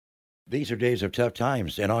These are days of tough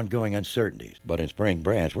times and ongoing uncertainties. But in Spring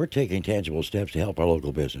Branch, we're taking tangible steps to help our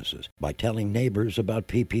local businesses by telling neighbors about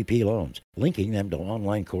PPP loans, linking them to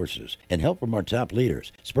online courses, and help from our top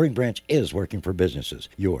leaders. Spring Branch is working for businesses.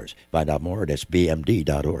 Yours. Find out more at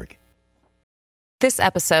sbmd.org. This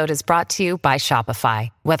episode is brought to you by Shopify.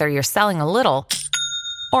 Whether you're selling a little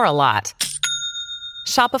or a lot,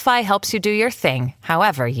 Shopify helps you do your thing,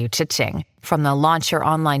 however you cha-ching. From the launch your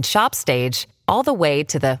online shop stage, all the way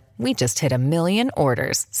to the we just hit 1 million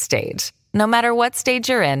orders stage. No matter what stage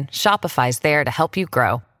you're in, Shopify's there to help you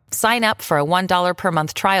grow. Sign up for a $1 per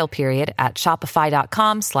month trial period at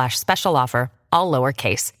shopify.com/special offer, all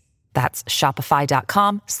lowercase. That's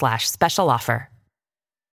shopify.com/special offer.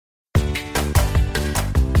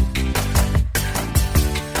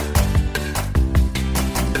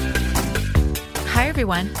 Hi,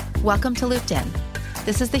 everyone. Welcome to Looped In.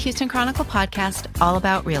 This is the Houston Chronicle podcast all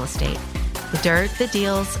about real estate. The dirt, the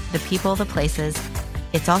deals, the people, the places.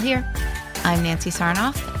 It's all here. I'm Nancy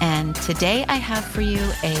Sarnoff, and today I have for you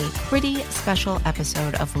a pretty special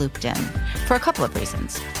episode of Looped In for a couple of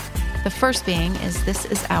reasons. The first being is this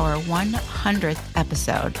is our 100th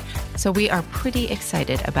episode, so we are pretty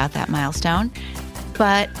excited about that milestone.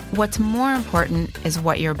 But what's more important is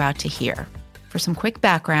what you're about to hear. For some quick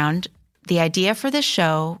background, the idea for this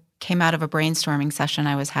show came out of a brainstorming session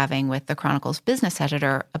I was having with the Chronicle's business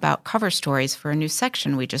editor about cover stories for a new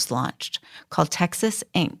section we just launched called Texas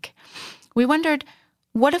Ink. We wondered,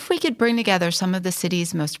 what if we could bring together some of the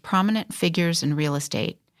city's most prominent figures in real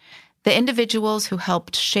estate, the individuals who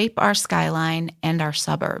helped shape our skyline and our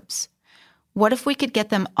suburbs? What if we could get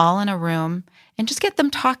them all in a room and just get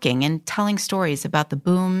them talking and telling stories about the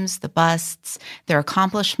booms, the busts, their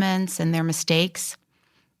accomplishments, and their mistakes?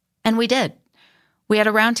 And we did. We had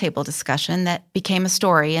a roundtable discussion that became a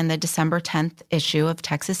story in the December 10th issue of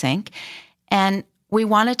Texas Ink, and we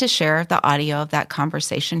wanted to share the audio of that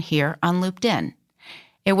conversation here on Looped In.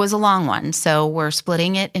 It was a long one, so we're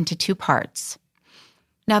splitting it into two parts.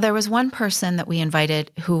 Now, there was one person that we invited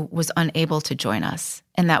who was unable to join us,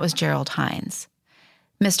 and that was Gerald Hines.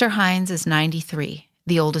 Mr. Hines is 93,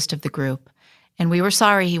 the oldest of the group, and we were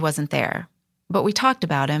sorry he wasn't there. But we talked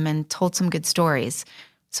about him and told some good stories,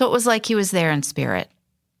 so it was like he was there in spirit.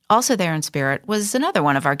 Also there in spirit was another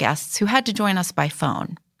one of our guests who had to join us by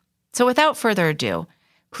phone. So without further ado,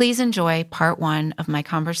 please enjoy part one of my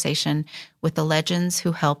conversation with the legends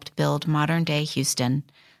who helped build modern-day Houston,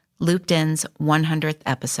 Looped In's 100th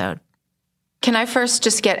episode. Can I first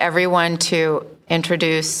just get everyone to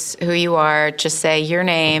introduce who you are, just say your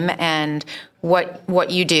name and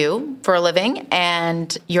what you do for a living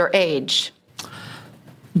and your age?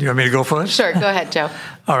 Do you want me to go first? Sure, go ahead, Joe.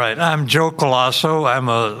 All right, I'm Joe Colasso. I'm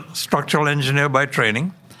a structural engineer by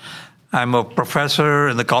training. I'm a professor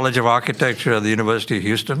in the College of Architecture at the University of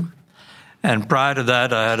Houston. And prior to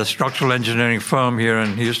that, I had a structural engineering firm here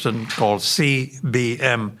in Houston called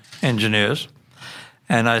CBM Engineers.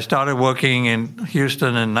 And I started working in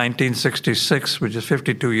Houston in 1966, which is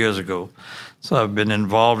 52 years ago. So I've been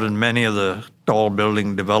involved in many of the tall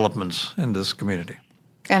building developments in this community.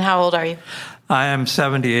 And how old are you? I am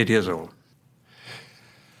 78 years old.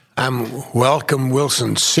 I'm Welcome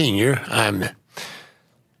Wilson Sr. I'm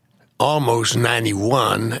almost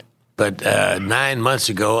 91, but 9 months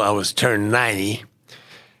ago I was turned 90.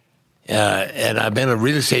 And I've been a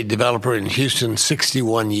real estate developer in Houston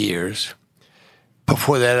 61 years.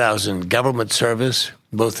 Before that, I was in government service,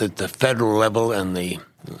 both at the federal level and the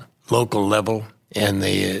local level, and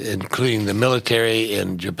including the military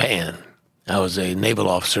in Japan. I was a naval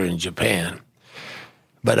officer in Japan.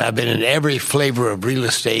 But I've been in every flavor of real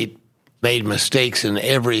estate, made mistakes in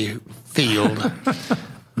every field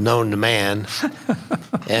known to man.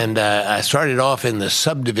 And I started off in the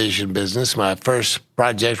subdivision business. My first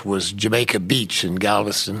project was Jamaica Beach in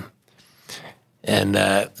Galveston. And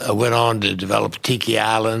I went on to develop Tiki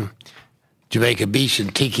Island. Jamaica Beach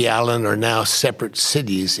and Tiki Island are now separate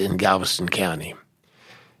cities in Galveston County.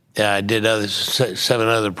 I did 7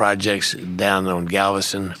 other projects down on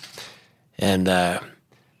Galveston, and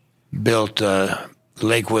built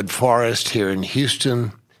Lakewood Forest here in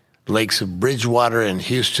Houston, Lakes of Bridgewater in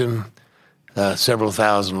Houston, several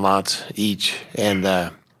thousand lots each. And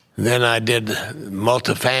then I did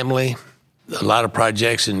multifamily, a lot of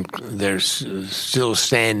projects, and there's still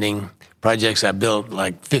standing projects I built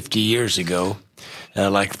like 50 years ago,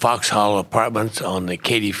 like Foxhall Apartments on the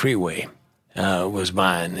Katy Freeway. Was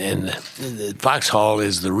mine. And Foxhall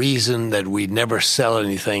is the reason that we never sell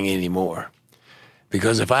anything anymore.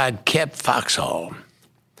 Because if I had kept Foxhall,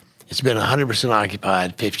 it's been 100%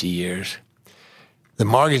 occupied 50 years. The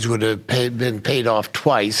mortgage would have been paid off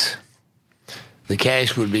twice. the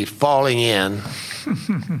cash would be falling in.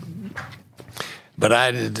 But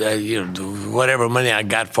I did, whatever money I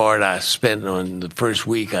got for it, I spent on the first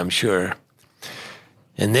week, I'm sure.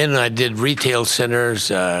 And then I did retail centers,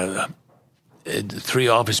 3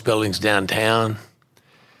 office buildings downtown.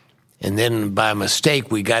 And then by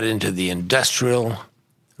mistake, we got into the industrial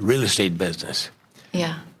real estate business.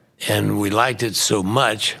 Yeah. And we liked it so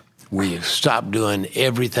much, we stopped doing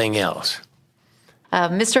everything else.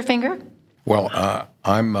 Mr. Finger? Well,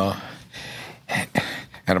 I'm an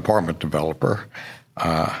apartment developer.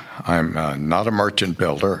 I'm not a merchant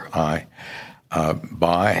builder. I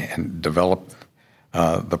buy and develop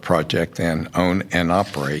the project and own and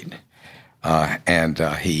operate.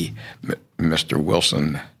 Mr.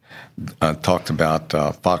 Wilson, talked about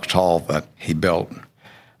Foxhall that he built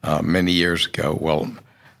many years ago. Well,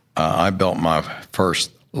 I built my first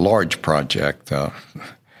large project,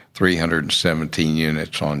 317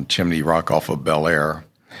 units on Chimney Rock off of Bel Air.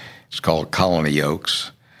 It's called Colony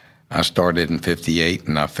Oaks. I started in 58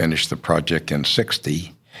 and I finished the project in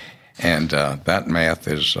 60. And that math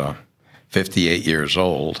is 58 years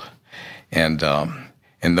old. And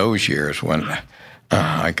in those years when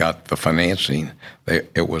I got the financing,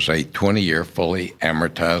 it was a 20-year fully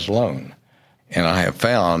amortized loan. And I have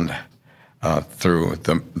found through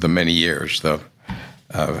the many years,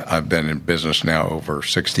 I've been in business now over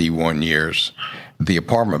 61 years, the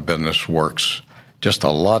apartment business works just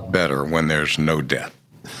a lot better when there's no debt.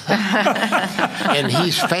 And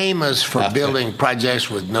he's famous for building projects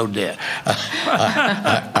with no debt.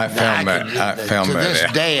 I found that. To this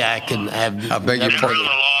day, I can have. I beg your pardon. The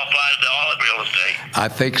law applies to all real estate. I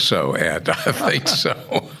think so, Ed. I think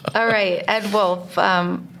so. All right, Ed Wolf,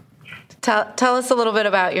 tell us a little bit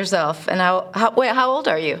about yourself and how old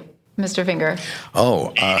are you, Mr. Finger?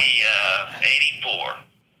 Oh, 84.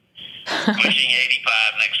 Pushing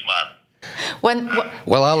 85 next month.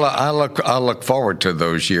 Well, I look forward to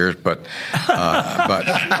those years, but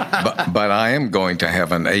I am going to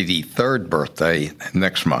have an 83rd birthday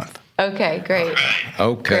next month. Okay, great.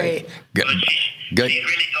 Okay, great. Good. He's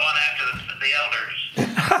really going after the elders.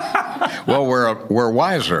 Well, we're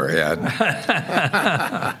wiser, Ed. I've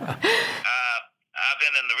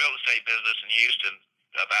been in the real estate business in Houston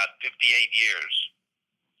about 58 years,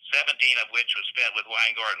 17 of which was spent with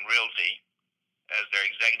Weingarten Realty as their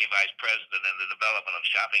executive vice president in the development of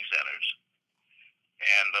shopping centers.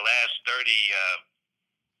 And the last 33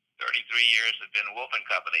 years have been Wolf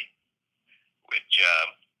 & Company, which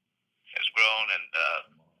has grown and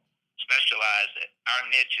specialized.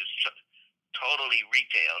 Our niche is totally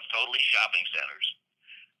retail, totally shopping centers,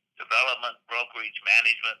 development, brokerage,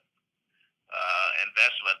 management,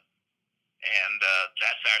 investment, and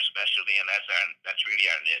that's our specialty, and that's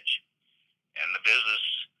really our niche. And the business,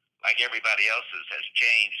 like everybody else's, has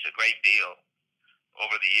changed a great deal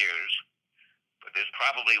over the years. But there's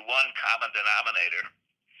probably one common denominator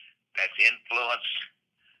that's influenced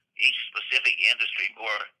each specific industry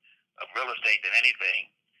more of real estate than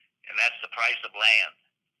anything, and that's the price of land.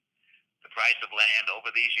 The price of land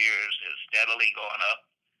over these years has steadily gone up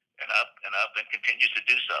and up and up and continues to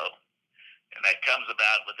do so. And that comes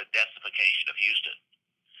about with the densification of Houston.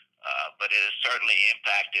 But it has certainly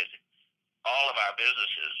impacted all of our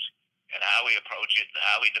businesses and how we approach it and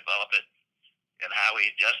how we develop it and how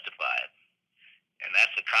we justify it. And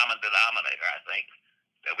that's the common denominator, I think,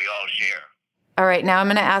 that we all share. All right, now I'm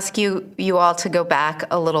going to ask you all to go back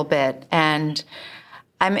a little bit. And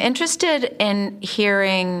I'm interested in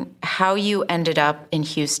hearing how you ended up in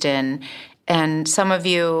Houston. And some of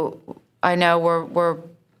you, I know, were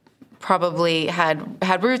probably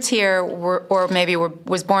had roots here or maybe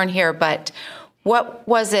was born here. But what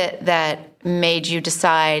was it that made you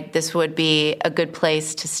decide this would be a good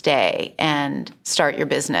place to stay and start your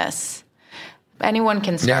business? Anyone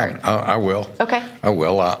can start. Yeah, I will. Okay. I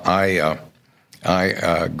will. I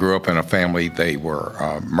grew up in a family. They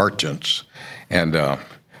were merchants, and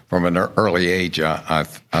from an early age, I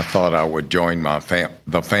thought I would join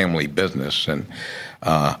the family business. And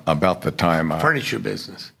about the time Furniture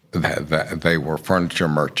business. They were furniture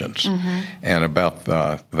merchants, and about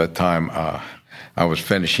the time I was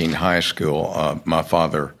finishing high school, my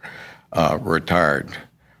father retired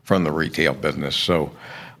from the retail business, so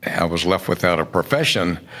I was left without a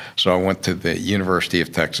profession. So I went to the University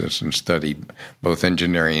of Texas and studied both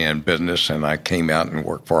engineering and business, and I came out and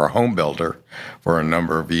worked for a home builder for a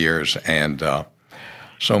number of years. And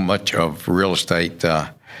so much of real estate,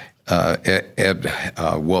 Ed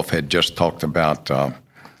Wolf had just talked about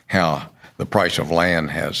how the price of land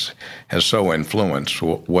has so influenced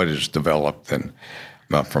what is developed, and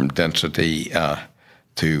from density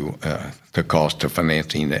to cost to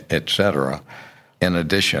financing, et cetera. in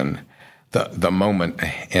addition, the moment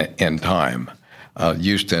in time,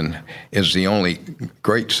 Houston is the only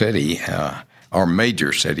great city, or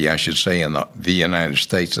major city, I should say, in the United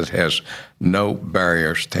States that has no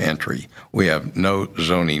barriers to entry. We have no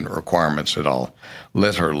zoning requirements at all.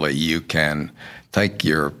 Literally, you can take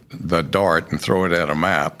the dart and throw it at a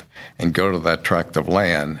map and go to that tract of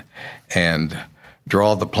land and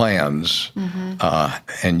draw the plans,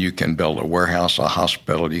 and you can build a warehouse, a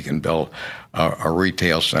hospital, you can build a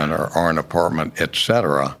retail center or an apartment,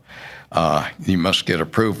 etc. You must get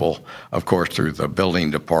approval, of course, through the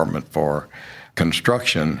building department for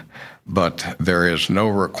construction, but there is no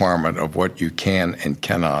requirement of what you can and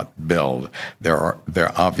cannot build. There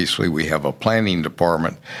obviously we have a planning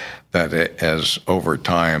department that, as over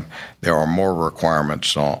time, there are more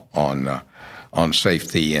requirements on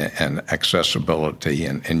safety and accessibility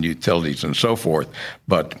and utilities and so forth.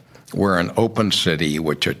 But we're an open city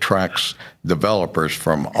which attracts developers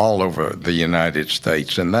from all over the United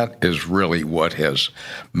States, and that is really what has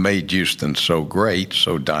made Houston so great,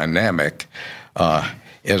 so dynamic,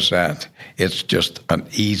 is that it's just an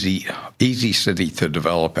easy city to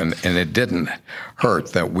develop, and it didn't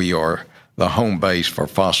hurt that we are the home base for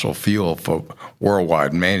fossil fuel for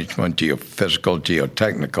worldwide management, geophysical,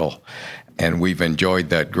 geotechnical, and we've enjoyed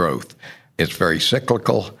that growth. It's very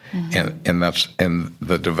cyclical, and that's in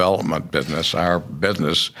the development business. Our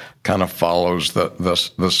business kind of follows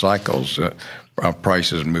the cycles.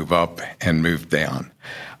 Prices move up and move down.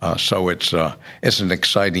 So it's an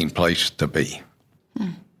exciting place to be.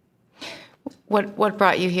 What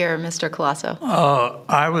brought you here, Mr. Colasso?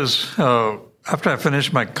 I was after I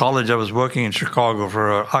finished my college, I was working in Chicago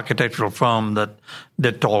for an architectural firm that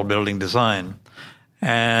did tall building design.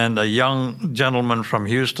 And a young gentleman from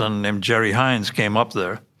Houston named Jerry Hines came up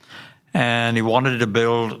there, and he wanted to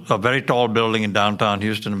build a very tall building in downtown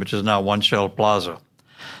Houston, which is now One Shell Plaza.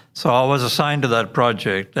 So I was assigned to that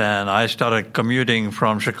project, and I started commuting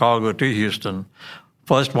from Chicago to Houston,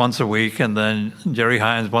 first once a week, and then Jerry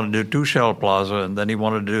Hines wanted to do Two Shell Plaza, and then he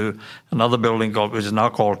wanted to do another building which is now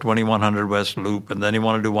called 2100 West Loop, and then he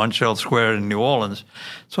wanted to do One Shell Square in New Orleans.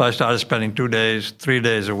 So I started spending 3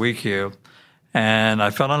 days a week here. And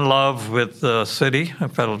I fell in love with the city. I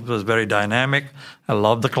felt it was very dynamic. I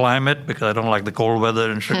love the climate because I don't like the cold weather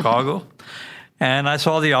in Chicago. And I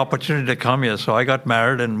saw the opportunity to come here. So I got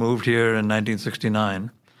married and moved here in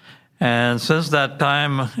 1969. And since that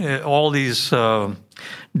time, all these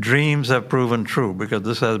dreams have proven true, because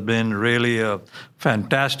this has been really a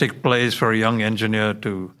fantastic place for a young engineer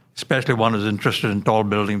to, especially one who's interested in tall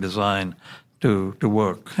building design, to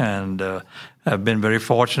work. And I've been very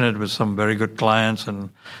fortunate with some very good clients,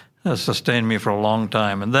 and has sustained me for a long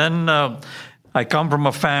time. And then I come from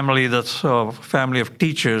a family that's a family of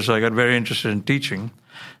teachers. I got very interested in teaching.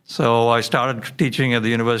 So I started teaching at the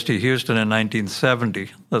University of Houston in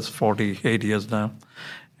 1970. That's 48 years now.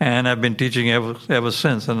 And I've been teaching ever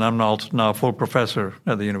since, and I'm now a full professor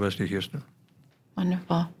at the University of Houston.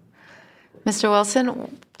 Wonderful. Mr.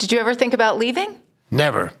 Wilson, did you ever think about leaving?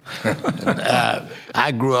 Never.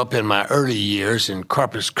 I grew up in my early years in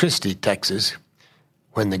Corpus Christi, Texas,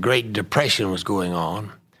 when the Great Depression was going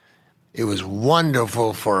on. It was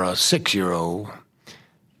wonderful for a 6-year-old,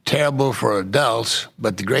 terrible for adults,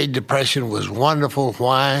 but the Great Depression was wonderful.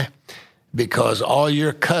 Why? Because all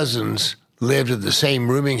your cousins lived in the same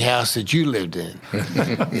rooming house that you lived in.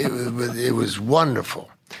 It was wonderful.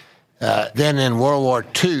 Then in World War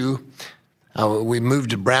II, we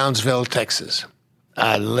moved to Brownsville, Texas.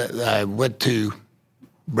 I went to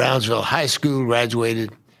Brownsville High School,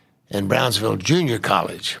 graduated, and Brownsville Junior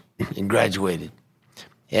College, and graduated.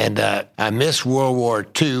 And I missed World War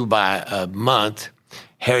II by a month.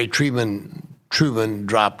 Harry Truman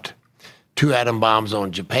dropped 2 atom bombs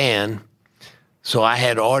on Japan, so I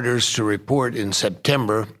had orders to report in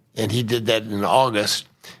September, and he did that in August,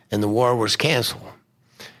 and the war was canceled.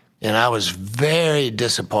 And I was very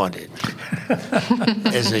disappointed.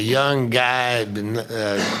 As a young guy,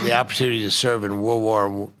 the opportunity to serve in World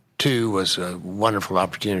War II was a wonderful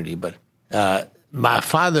opportunity. But my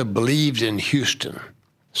father believed in Houston,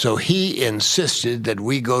 so he insisted that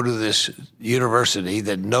we go to this university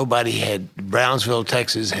that nobody Brownsville,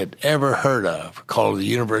 Texas, had ever heard of, called the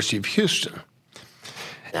University of Houston.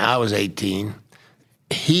 I was 18.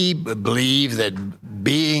 He believed that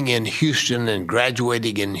being in Houston and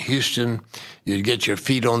graduating in Houston, you'd get your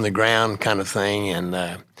feet on the ground kind of thing, and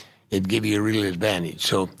it'd give you a real advantage.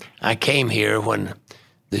 So I came here when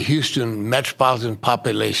the Houston metropolitan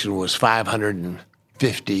population was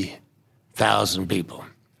 550,000 people.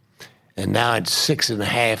 And now it's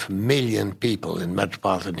 6.5 million people in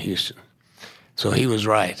metropolitan Houston. So he was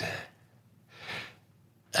right.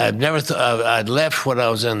 I've never thought. I'd left when I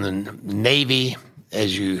was in the Navy,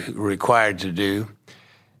 as you were required to do,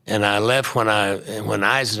 and I left when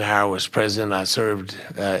Eisenhower was president. I served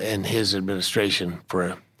in his administration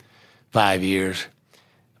for 5 years.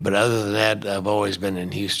 But other than that, I've always been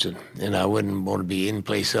in Houston, and I wouldn't want to be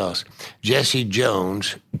anyplace else. Jesse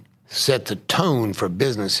Jones set the tone for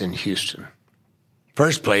business in Houston.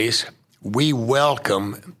 First place, we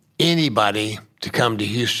welcome anybody to come to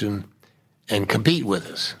Houston and compete with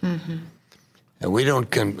us. Mm-hmm.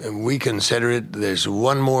 And we consider it, there's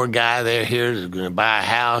one more guy here that's going to buy a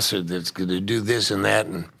house or that's going to do this and that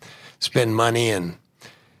and spend money,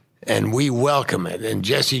 and we welcome it. And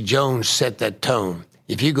Jesse Jones set that tone.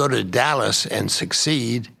 If you go to Dallas and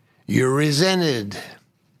succeed, you're resented.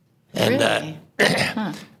 And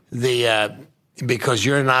Really? Because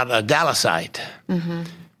you're not a Dallasite. Mm-hmm.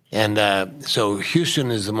 And so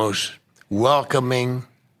Houston is the most welcoming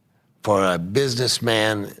for a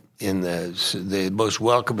businessman in the most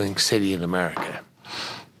welcoming city in America.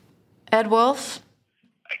 Ed Wolf?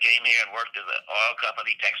 I came here and worked at the oil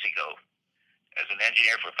company Texaco as an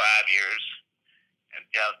engineer for 5 years, and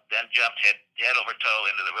then jumped head over toe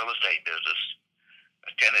into the real estate business.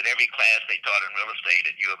 Attended every class they taught in real estate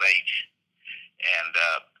at U of H, and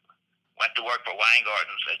went to work for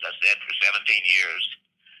Weingarten's, as I said, for 17 years,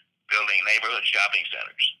 building neighborhood shopping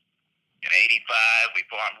centers. In '85, we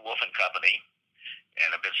formed Wolf and Company,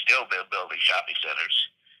 and have been still building shopping centers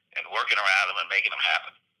and working around them and making them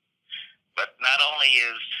happen. But not only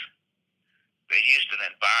is the Houston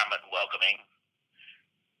environment welcoming,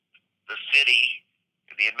 the city,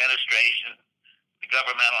 the administration, the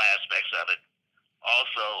governmental aspects of it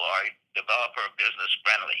also are developer business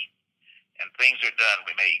friendly. And things are done.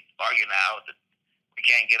 We may argue now that we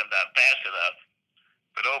can't get them done fast enough,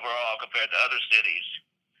 but overall, compared to other cities,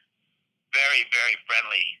 very, very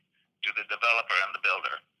friendly to the developer and the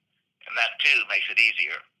builder. And that, too, makes it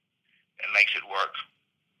easier and makes it work.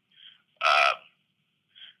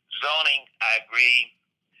 Zoning, I agree,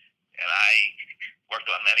 and I worked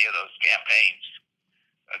on many of those campaigns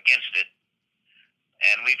against it.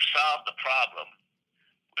 And we've solved the problem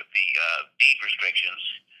with the deed restrictions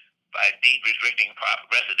by deed restricting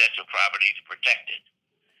residential property to protect it.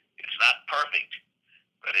 It's not perfect,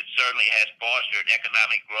 but it certainly has fostered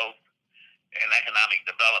economic growth and economic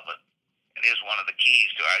development, and is one of the keys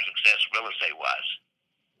to our success real estate-wise.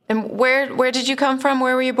 And where did you come from?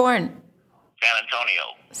 Where were you born? San Antonio.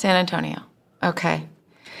 San Antonio. Okay.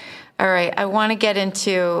 All right. I want to get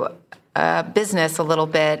into business a little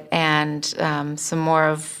bit and some more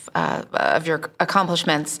of your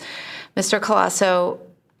accomplishments. Mr. Colasso,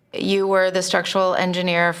 you were the structural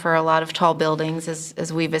engineer for a lot of tall buildings,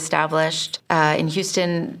 as we've established, in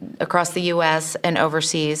Houston, across the U.S., and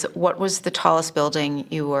overseas. What was the tallest building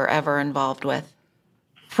you were ever involved with?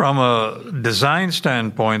 From a design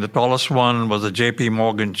standpoint, the tallest one was the J.P.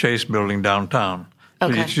 Morgan Chase building downtown.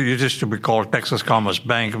 Okay. It used to be called Texas Commerce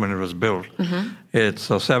Bank when it was built. Mm-hmm. It's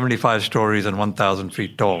 75 stories and 1,000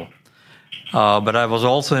 feet tall. But I was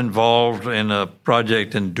also involved in a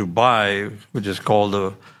project in Dubai, which is called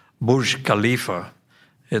the Burj Khalifa.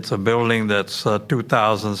 It's a building that's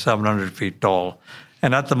 2,700 feet tall,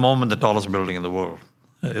 and at the moment, the tallest building in the world.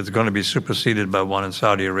 It's going to be superseded by one in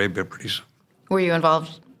Saudi Arabia pretty soon. Were you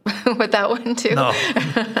involved with that one, too? No.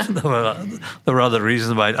 There were other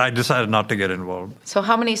reasons, but I decided not to get involved. So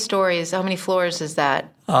how many floors is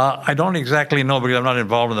that? I don't exactly know because I'm not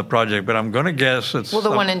involved in the project, but I'm going to guess it's... Well,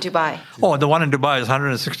 the one in Dubai. Oh, the one in Dubai is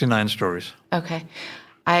 169 stories. Okay.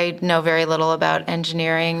 I know very little about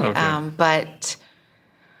engineering, Okay. But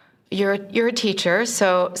you're a teacher,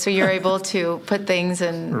 so you're able to put things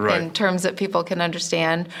in terms that people can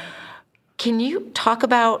understand. Can you talk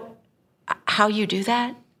about how you do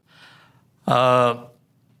that?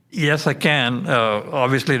 Yes, I can.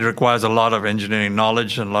 Obviously, it requires a lot of engineering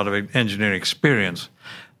knowledge and a lot of engineering experience.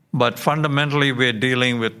 But fundamentally, we're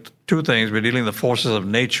dealing with two things. We're dealing with the forces of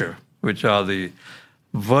nature, which are the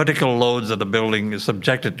vertical loads that the building is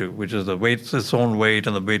subjected to, which is its own weight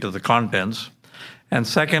and the weight of the contents. And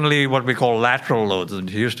secondly, what we call lateral loads. In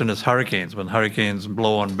Houston, is hurricanes. When hurricanes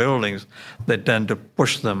blow on buildings, they tend to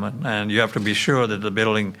push them. And you have to be sure that the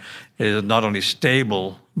building is not only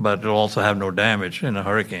stable, but it'll also have no damage in a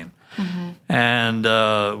hurricane. Mm-hmm.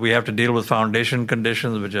 And we have to deal with foundation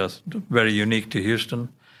conditions, which are very unique to Houston.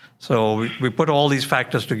 So we put all these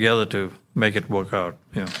factors together to make it work out.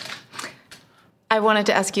 Yeah. I wanted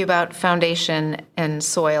to ask you about foundation and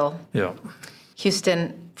soil. Yeah.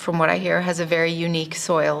 Houston, from what I hear, has a very unique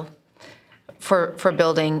soil for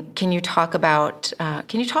building. Can you talk about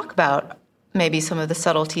maybe some of the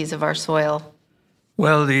subtleties of our soil?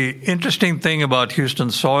 Well, the interesting thing about Houston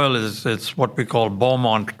soil is it's what we call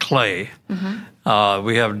Beaumont clay.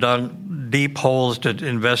 We have dug deep holes to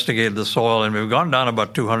investigate the soil, and we've gone down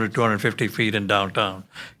about 200, 250 feet in downtown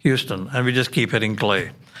Houston, and we just keep hitting clay.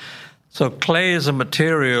 So clay is a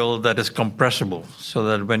material that is compressible, so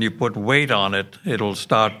that when you put weight on it, it'll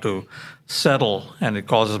start to settle, and it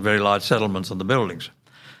causes very large settlements in the buildings.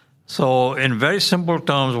 So in very simple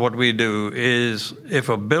terms, what we do is if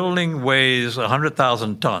a building weighs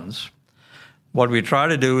 100,000 tons, what we try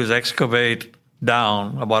to do is excavate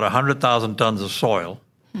down about 100,000 tons of soil,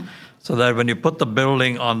 so that when you put the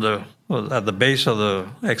building at the base of the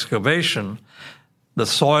excavation, the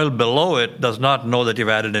soil below it does not know that you've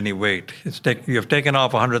added any weight. You've taken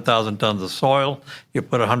off 100,000 tons of soil, you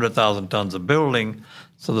put 100,000 tons of building,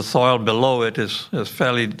 so the soil below it is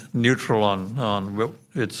fairly neutral on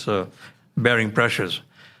its bearing pressures.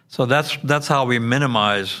 So that's how we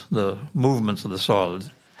minimize the movements of the soil.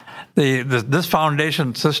 This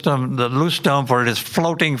foundation system, the loose term for it is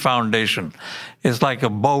floating foundation. It's like a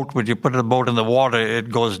boat. When you put a boat in the water,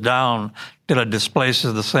 it goes down till it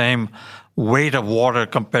displaces the same weight of water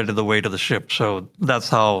compared to the weight of the ship. So that's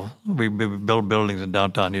how we build buildings in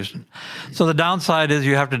downtown Houston. So the downside is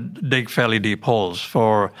you have to dig fairly deep holes.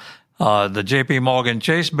 For the J.P. Morgan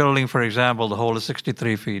Chase building, for example, the hole is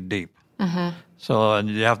 63 feet deep. So and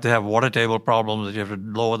you have to have water table problems. You have to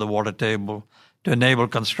lower the water table to enable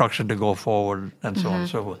construction to go forward, and so on and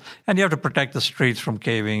so forth. And you have to protect the streets from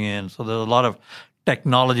caving in. So there's a lot of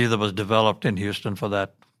technology that was developed in Houston for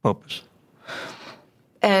that purpose.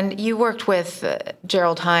 And you worked with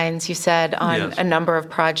Gerald Hines, you said, on a number of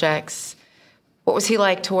projects. What was he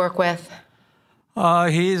like to work with?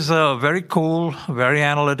 He's very cool, very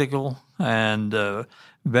analytical, and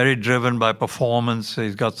very driven by performance.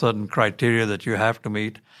 He's got certain criteria that you have to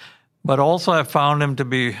meet. But also I found him to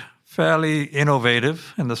be fairly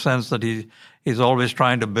innovative in the sense that he's always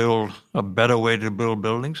trying to build a better way to build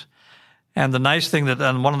buildings. And the nice thing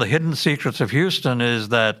and one of the hidden secrets of Houston is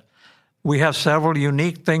that we have several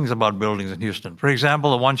unique things about buildings in Houston. For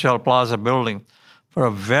example, the One Shell Plaza building, for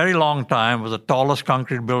a very long time, was the tallest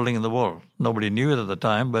concrete building in the world. Nobody knew it at the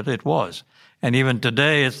time, but it was. And even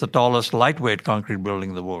today, it's the tallest lightweight concrete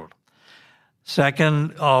building in the world.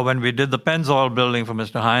 Second, when we did the Pennzoil building for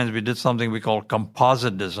Mr. Hines, we did something we call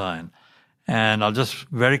composite design. And I'll just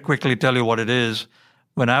very quickly tell you what it is.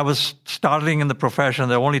 When I was starting in the profession,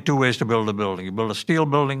 there were only two ways to build a building. You build a steel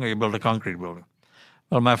building or you build a concrete building.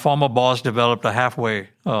 Well, my former boss developed a halfway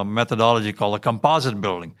methodology called a composite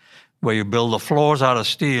building, where you build the floors out of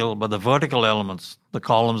steel, but the vertical elements, the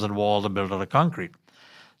columns and walls, are built out of concrete.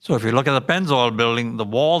 So if you look at the Pennzoil building, the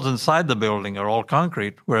walls inside the building are all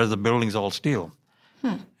concrete, whereas the building's all steel.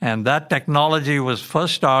 And that technology was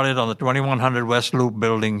first started on the 2100 West Loop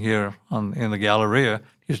building here in the Galleria. It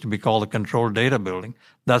used to be called the Control Data Building.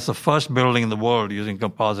 That's the first building in the world using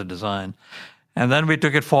composite design. And then we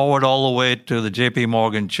took it forward all the way to the J.P.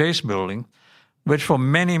 Morgan Chase building, which for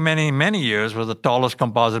many, many, many years was the tallest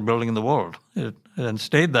composite building in the world. And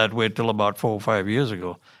stayed that way till about 4 or 5 years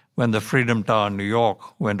ago, when the Freedom Tower in New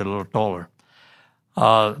York went a little taller.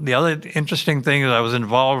 The other interesting thing is I was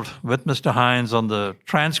involved with Mr. Hines on the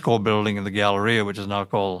Transco building in the Galleria, which is now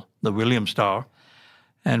called the Williams Tower.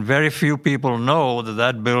 And very few people know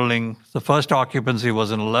that building, the first occupancy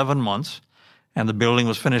was in 11 months, and the building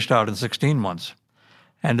was finished out in 16 months.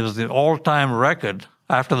 And it was the all-time record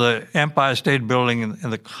after the Empire State Building in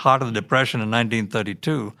the heart of the Depression in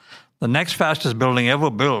 1932. The next fastest building ever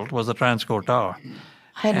built was the Transco Tower.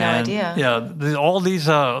 I had no idea. Yeah, all these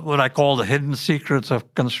are what I call the hidden secrets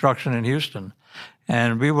of construction in Houston.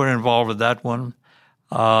 And we were involved with that one.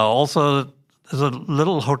 Also, there's a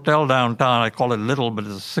little hotel downtown. I call it little, but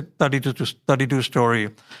it's a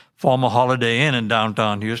 32-story former Holiday Inn in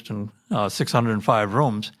downtown Houston, 605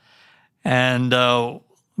 rooms. And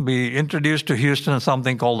we introduced to Houston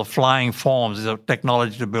something called the flying forms. It's a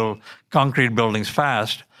technology to build concrete buildings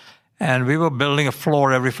fast. And we were building a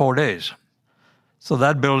floor every 4 days. So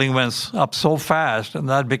that building went up so fast, and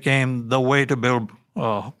that became the way to build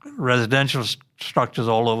residential structures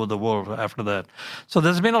all over the world after that. So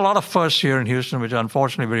there's been a lot of firsts here in Houston, which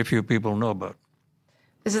unfortunately very few people know about.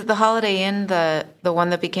 Is it the Holiday Inn, the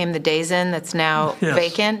one that became the Days Inn that's now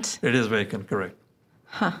vacant? It is vacant, correct.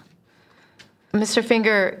 Huh. Mr.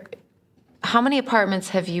 Finger, how many apartments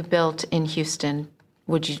have you built in Houston,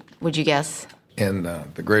 would you guess? In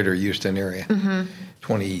the greater Houston area,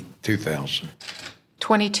 22,000.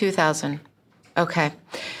 22,000. Okay.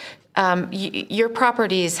 Your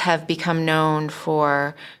properties have become known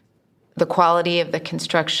for the quality of the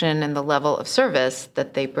construction and the level of service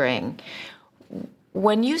that they bring.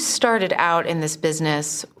 When you started out in this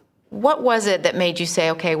business, what was it that made you say,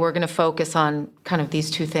 okay, we're going to focus on kind of these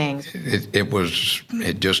two things?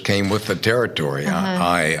 It just came with the territory.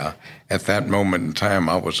 I at that moment in time,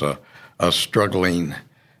 I was a struggling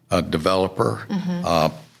developer.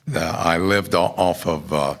 I lived off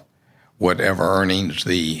of whatever earnings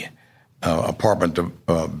the apartment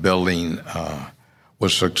building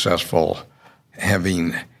was successful,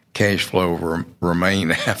 having cash flow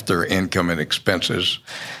remain after income and expenses.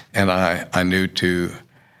 And I knew to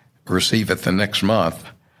receive it the next month,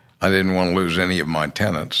 I didn't want to lose any of my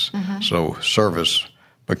tenants. So service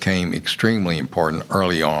became extremely important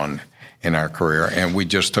early on in our career. And we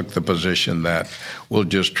just took the position that we'll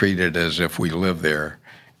just treat it as if we live there.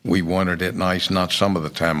 We wanted it nice, not some of the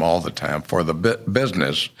time, all the time. For the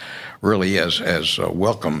business, really, as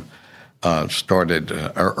Welcome started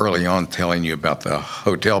early on telling you about the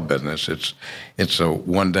hotel business, it's a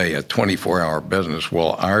one day, a 24-hour business.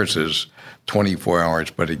 Well, ours is 24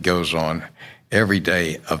 hours, but it goes on every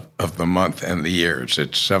day of the month and the years.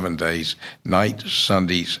 It's 7 days, nights,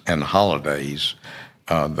 Sundays, and holidays.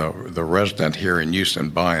 The resident here in Houston,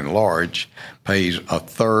 by and large, pays a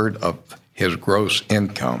third of his gross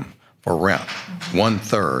income for rent,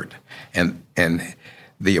 1/3. And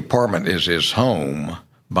the apartment is his home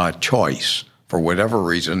by choice. For whatever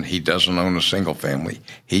reason, he doesn't own a single family.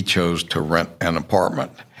 He chose to rent an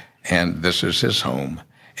apartment, and this is his home,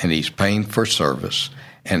 and he's paying for service,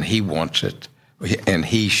 and he wants it, and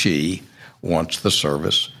she wants the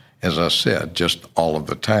service, as I said, just all of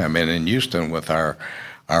the time. And in Houston, with our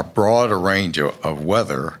broader range of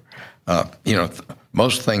weather,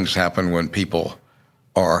 most things happen when people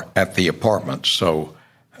are at the apartment. So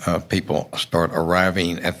people start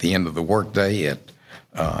arriving at the end of the workday at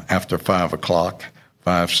after 5 o'clock,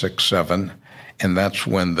 5, 6, 7, and that's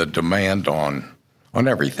when the demand on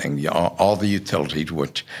everything, all the utilities,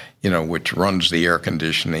 which runs the air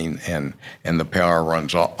conditioning and the power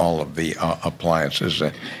runs all of the appliances,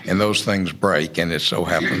 and those things break. And it so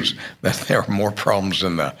happens that there are more problems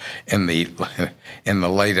in the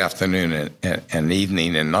late afternoon and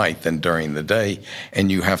evening and night than during the day,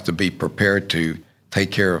 and you have to be prepared to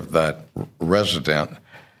take care of that resident.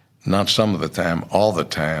 Not some of the time, all the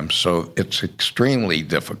time. So it's extremely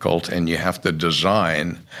difficult, and you have to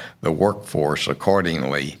design the workforce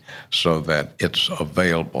accordingly so that it's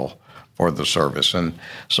available for the service. And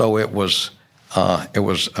so it was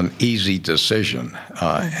an easy decision.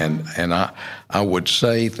 And I would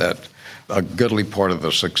say that a goodly part of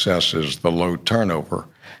the success is the low turnover,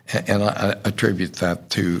 and I attribute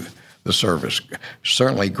that to the service.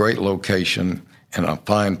 Certainly great location and a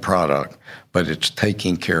fine product, but it's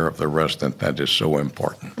taking care of the resident that is so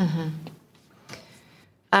important.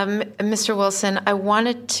 Mr. Wilson, I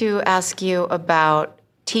wanted to ask you about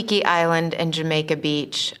Tiki Island and Jamaica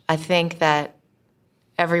Beach. I think that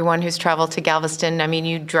everyone who's traveled to Galveston,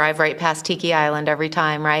 you drive right past Tiki Island every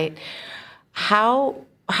time, right? How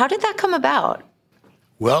did that come about?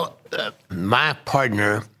 Well, my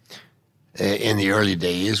partner in the early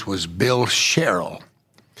days was Bill Sherrill.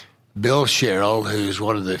 Bill Sherrill, who's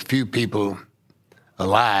one of the few people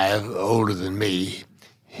alive older than me.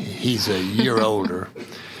 He's a year older.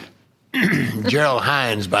 Gerald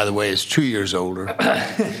Hines, by the way, is 2 years older.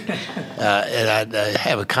 And I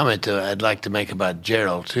have a comment I'd like to make about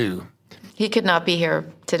Gerald, too. He could not be here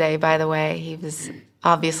today, by the way. He was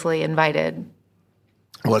obviously invited.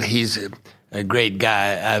 Well, he's a great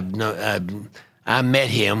guy. I met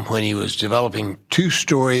him when he was developing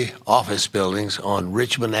 2-story office buildings on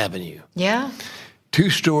Richmond Avenue. Yeah.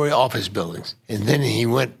 2-story office buildings. And then he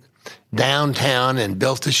went downtown and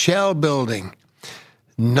built the Shell building.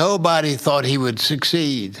 Nobody thought he would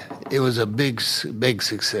succeed. It was a big, big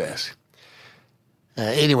success.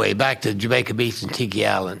 Anyway, back to Jamaica Beach and Tiki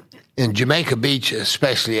Island. In Jamaica Beach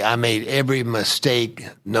especially, I made every mistake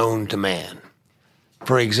known to man.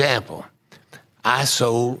 For example, I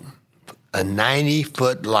sold a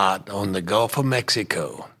 90-foot lot on the Gulf of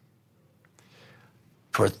Mexico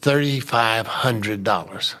for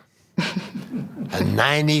 $3,500. A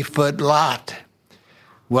 90-foot lot.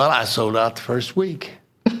 Well, I sold out the first week.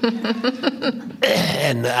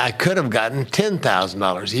 And I could have gotten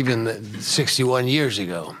 $10,000 even 61 years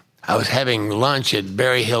ago. I was having lunch at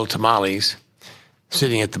Berry Hill Tamales,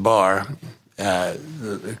 sitting at the bar a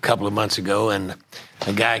couple of months ago, and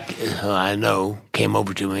a guy who I know came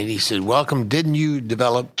over to me and he said, "Welcome, didn't you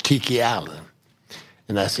develop Tiki Island?"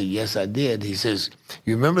 And I said, "Yes, I did." He says,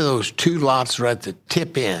 "You remember those 2 lots right at the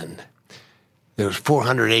tip end? There was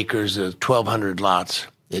 400 acres of 1,200 lots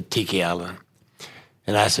at Tiki Island."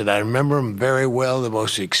 And I said, "I remember them very well, the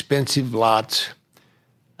most expensive lots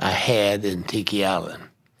I had in Tiki Island.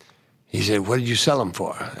 He said, what did you sell them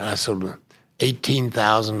for? And I said,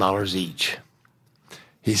 $18,000 each.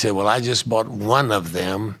 He said, well, I just bought one of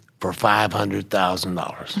them for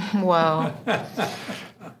 $500,000. Wow.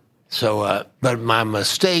 So, but my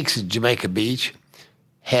mistakes at Jamaica Beach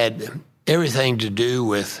had everything to do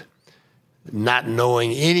with not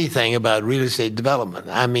knowing anything about real estate development.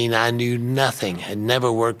 I mean, I knew nothing. I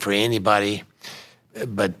never worked for anybody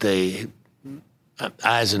but the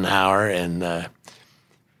Eisenhower, and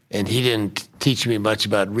he didn't teach me much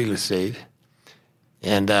about real estate.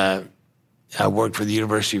 And I worked for the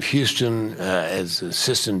University of Houston as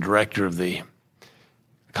assistant director of the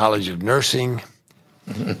College of Nursing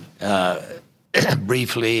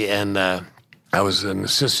briefly, and I was an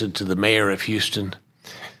assistant to the mayor of Houston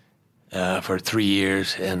for 3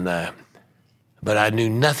 years, and but I knew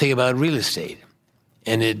nothing about real estate.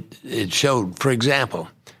 And it showed. For example,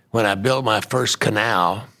 when I built my first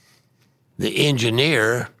canal, the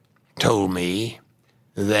engineer told me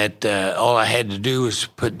that all I had to do was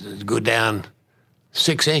go down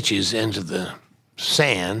 6 inches into the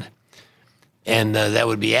sand, and that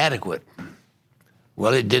would be adequate.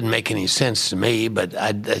 Well, it didn't make any sense to me, but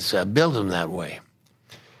I built them that way.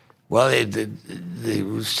 Well, it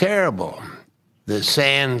was terrible. The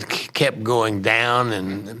sand kept going down,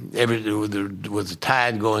 and with the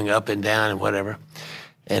tide going up and down and whatever.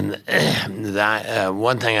 And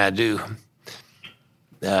one thing I do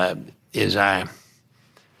is I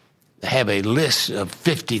have a list of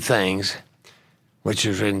 50 things, which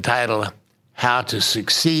is entitled How to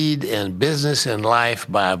Succeed in Business and Life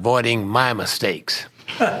by Avoiding My Mistakes.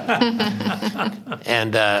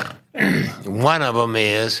 And one of them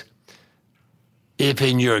is, if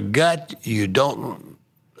in your gut you don't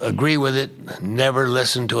agree with it, never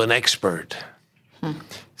listen to an expert.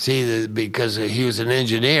 See, because he was an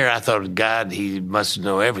engineer, I thought, God, he must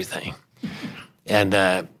know everything. And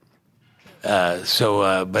but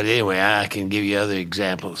anyway, I can give you other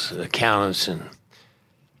examples, accountants and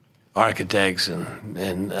architects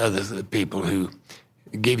and other people who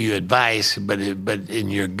give you advice, but in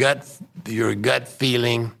your gut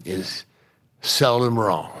feeling is seldom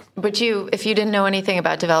wrong. But if you didn't know anything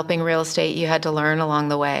about developing real estate, you had to learn along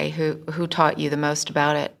the way. Who taught you the most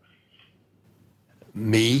about it?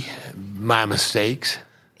 Me, my mistakes.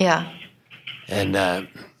 Yeah. And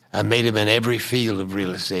I made them in every field of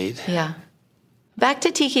real estate. Yeah. Back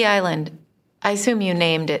to Tiki Island. I assume you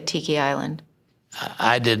named it Tiki Island.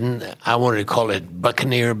 I didn't. I wanted to call it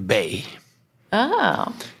Buccaneer Bay.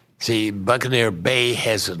 Oh. See, Buccaneer Bay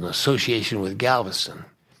has an association with Galveston.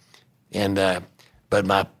 And but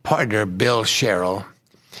my partner, Bill Sherrill,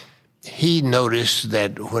 he noticed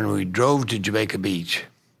that when we drove to Jamaica Beach,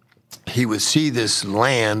 he would see this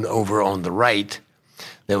land over on the right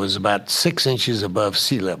that was about 6 inches above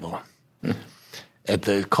sea level at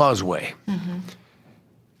the causeway. Mm-hmm.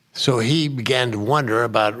 So he began to wonder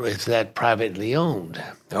about if that privately owned,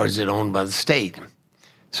 or is it owned by the state?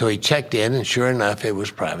 So he checked in, and sure enough, it was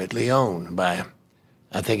privately owned by,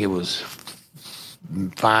 I think it was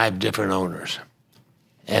 5 different owners.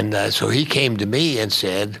 And so he came to me and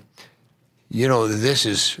said, you know, this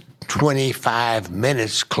is 25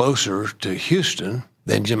 minutes closer to Houston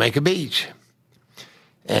than Jamaica Beach.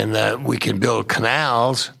 And we can build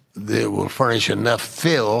canals that will furnish enough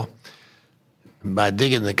fill by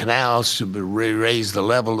digging the canals to raise the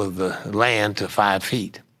level of the land to 5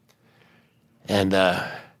 feet. And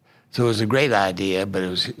so it was a great idea, but it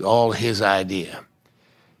was all his idea.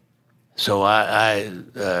 So I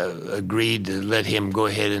agreed to let him go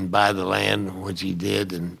ahead and buy the land, which he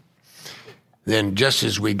did. And then just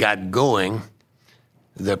as we got going,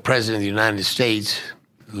 the President of the United States,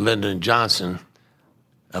 Lyndon Johnson,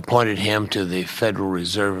 appointed him to the Federal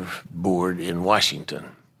Reserve Board in Washington.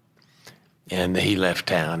 And he left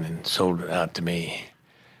town and sold it out to me.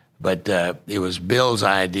 But it was Bill's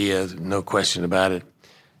idea, no question about it.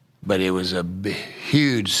 But it was a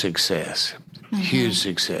huge success, huge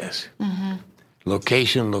success. Mm-hmm.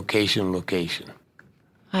 Location, location, location.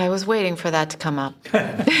 I was waiting for that to come up.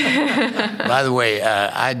 By the way,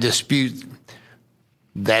 I dispute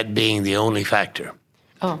that being the only factor.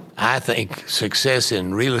 Oh. I think success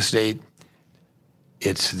in real estate,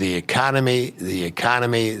 it's the economy, the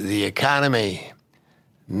economy, the economy,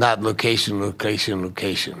 not location, location,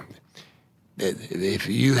 location. If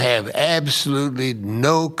you have absolutely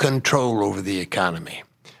no control over the economy,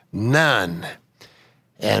 none.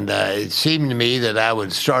 And it seemed to me that I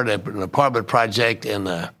would start an apartment project in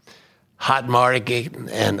a hot market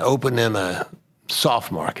and open in a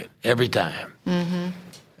soft market every time. Mm-hmm.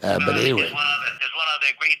 But anyway. There's one other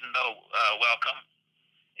ingredient, though, welcome.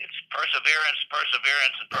 It's Perseverance,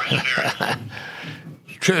 perseverance, and perseverance.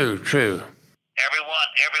 True. Every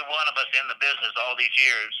one of us in the business all these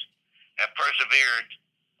years have persevered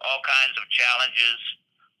all kinds of challenges,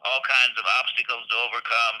 all kinds of obstacles to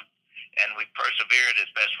overcome, and we persevered as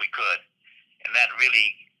best we could. And that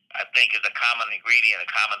really, I think, is a common ingredient, a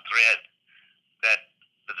common thread that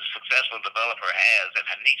the successful developer has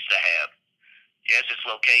and needs to have. Yes, it's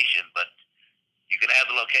location, but you can have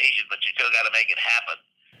the location, but you still got to make it happen.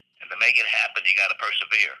 And to make it happen, you got to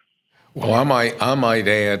persevere. Well, I might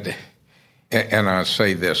add, and I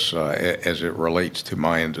say this as it relates to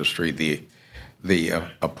my industry, the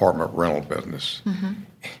apartment rental business. Mm-hmm.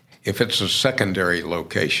 If it's a secondary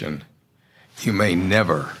location, you may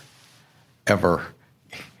never, ever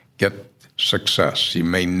get success. You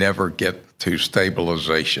may never get to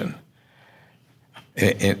stabilization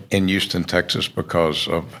in Houston, Texas, because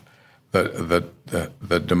of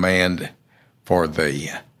the demand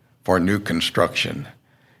for new construction.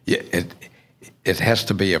 It has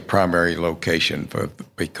to be a primary location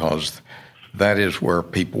because that is where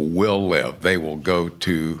people will live. They will go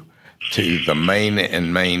to the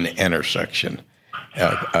main intersection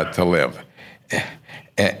to live.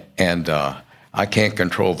 And I can't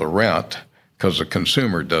control the rent because the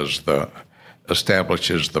consumer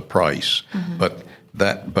establishes the price. Mm-hmm.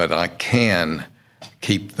 But I can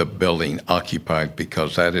keep the building occupied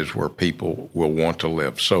because that is where people will want to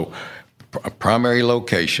live. So a primary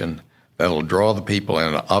location that'll draw the people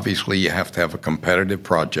in. Obviously, you have to have a competitive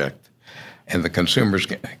project, and the consumer's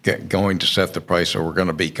going to set the price, so we're going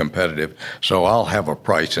to be competitive. So I'll have a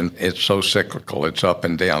price, and it's so cyclical; it's up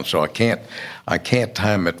and down. So I can't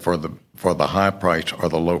time it for the high price or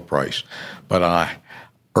the low price. But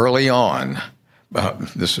early on,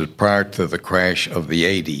 this is prior to the crash of the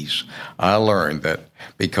 80s, I learned that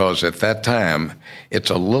because at that time, it's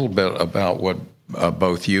a little bit about what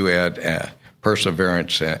both you, Ed,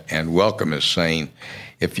 perseverance and welcome is saying.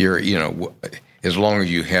 If you're, as long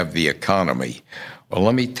as you have the economy. Well,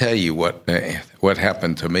 let me tell you what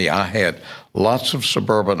happened to me. I had lots of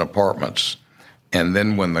suburban apartments, and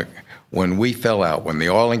then when we fell out, when the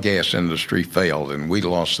oil and gas industry failed, and we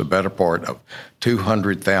lost the better part of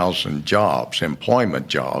 200,000 jobs, employment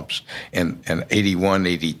jobs, in 81,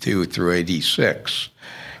 82 through 86,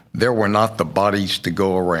 there were not the bodies to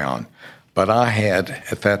go around. But I had,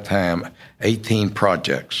 at that time, 18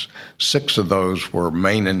 projects. 6 of those were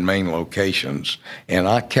main locations, and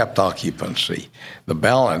I kept occupancy. The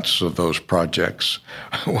balance of those projects,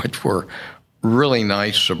 which were really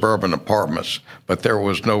nice suburban apartments, but there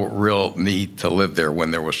was no real need to live there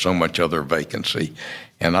when there was so much other vacancy.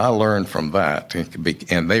 And I learned from that,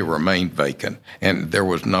 and they remained vacant. And there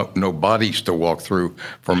was no bodies to walk through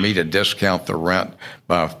for me to discount the rent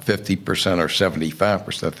by 50% or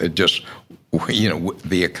 75%. It just,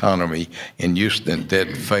 the economy in Houston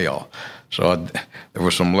did fail. So there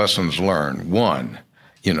were some lessons learned. One,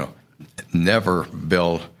 never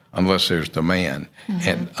build unless there's demand.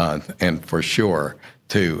 Mm-hmm. And for sure,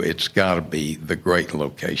 2, it's got to be the great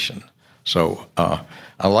location. So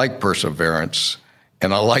I like perseverance,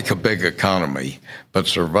 and I like a big economy, but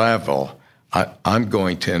survival, I'm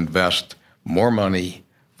going to invest more money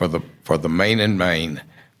for the main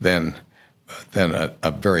than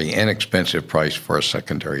a very inexpensive price for a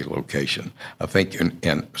secondary location. I think,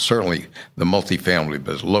 and certainly the multifamily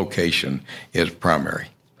business, location is primary.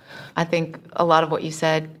 I think a lot of what you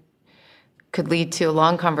said could lead to a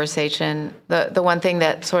long conversation. The one thing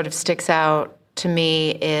that sort of sticks out to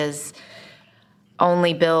me is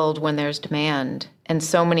only build when there's demand. And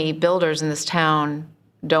so many builders in this town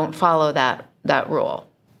don't follow that rule.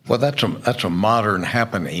 Well, that's a modern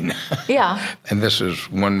happening. Yeah. And this is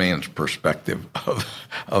one man's perspective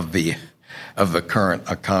of the current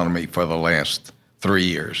economy for the last 3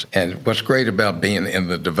 years. And what's great about being in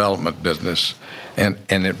the development business, and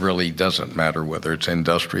it really doesn't matter whether it's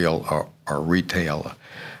industrial or retail,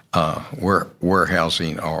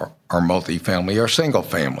 warehousing or multifamily or single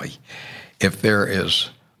family, if there is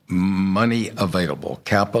money available,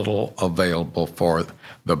 capital available for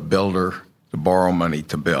the builder to borrow money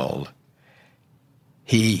to build,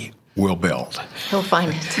 he will build. He'll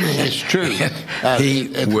find it. It's true. He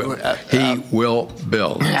will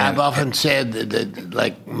build. I've often said that,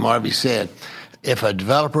 like Marby said, if a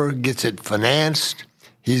developer gets it financed,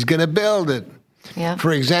 he's going to build it. Yeah.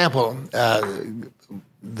 For example,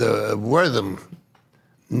 the Wortham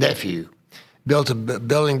nephew built a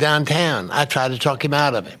building downtown. I tried to talk him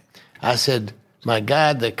out of it. I said, my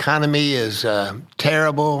God, the economy is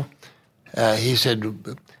terrible. He said,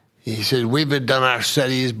 we've done our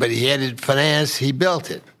studies, but he had it financed. He built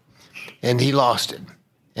it, and he lost it.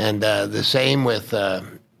 And the same with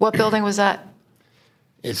What building was that?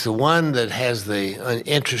 It's the one that has an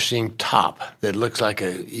interesting top that looks like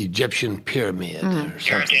an Egyptian pyramid or something.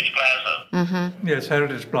 Heritage Plaza. Yes,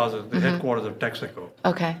 Heritage Plaza, the headquarters of Texaco.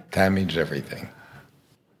 Okay. Time means everything.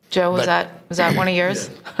 Joe, was that one of yours?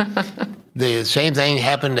 The same thing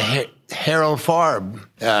happened to Harold Farb.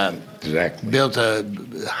 Exactly. Built a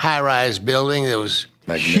high-rise building that was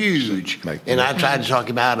huge, and I tried to talk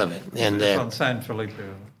him out of it. And On San Felipe.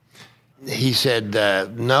 he said,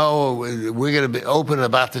 no, we're going to be open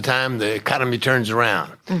about the time the economy turns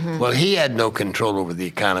around. Well, he had no control over the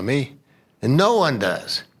economy, and no one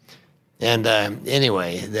does. And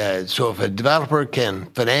anyway, so if a developer can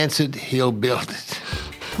finance it, he'll build it.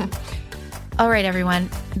 All right, everyone.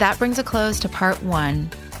 That brings a close to part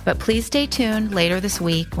 1. But please stay tuned later this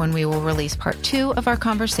week when we will release part 2 of our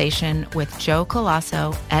conversation with Joe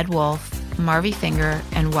Colasso, Ed Wolf, Marvy Finger,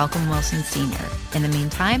 and Welcome Wilson Sr. In the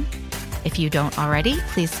meantime, if you don't already,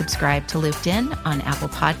 please subscribe to Looped In on Apple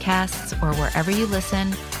Podcasts or wherever you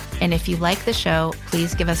listen. And if you like the show,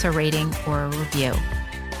 please give us a rating or a review.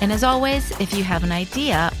 And as always, if you have an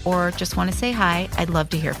idea or just want to say hi, I'd love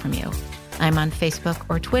to hear from you. I'm on Facebook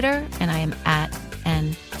or Twitter, and I am at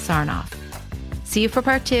 @NSarnoff. See you for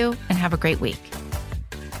part 2, and have a great week.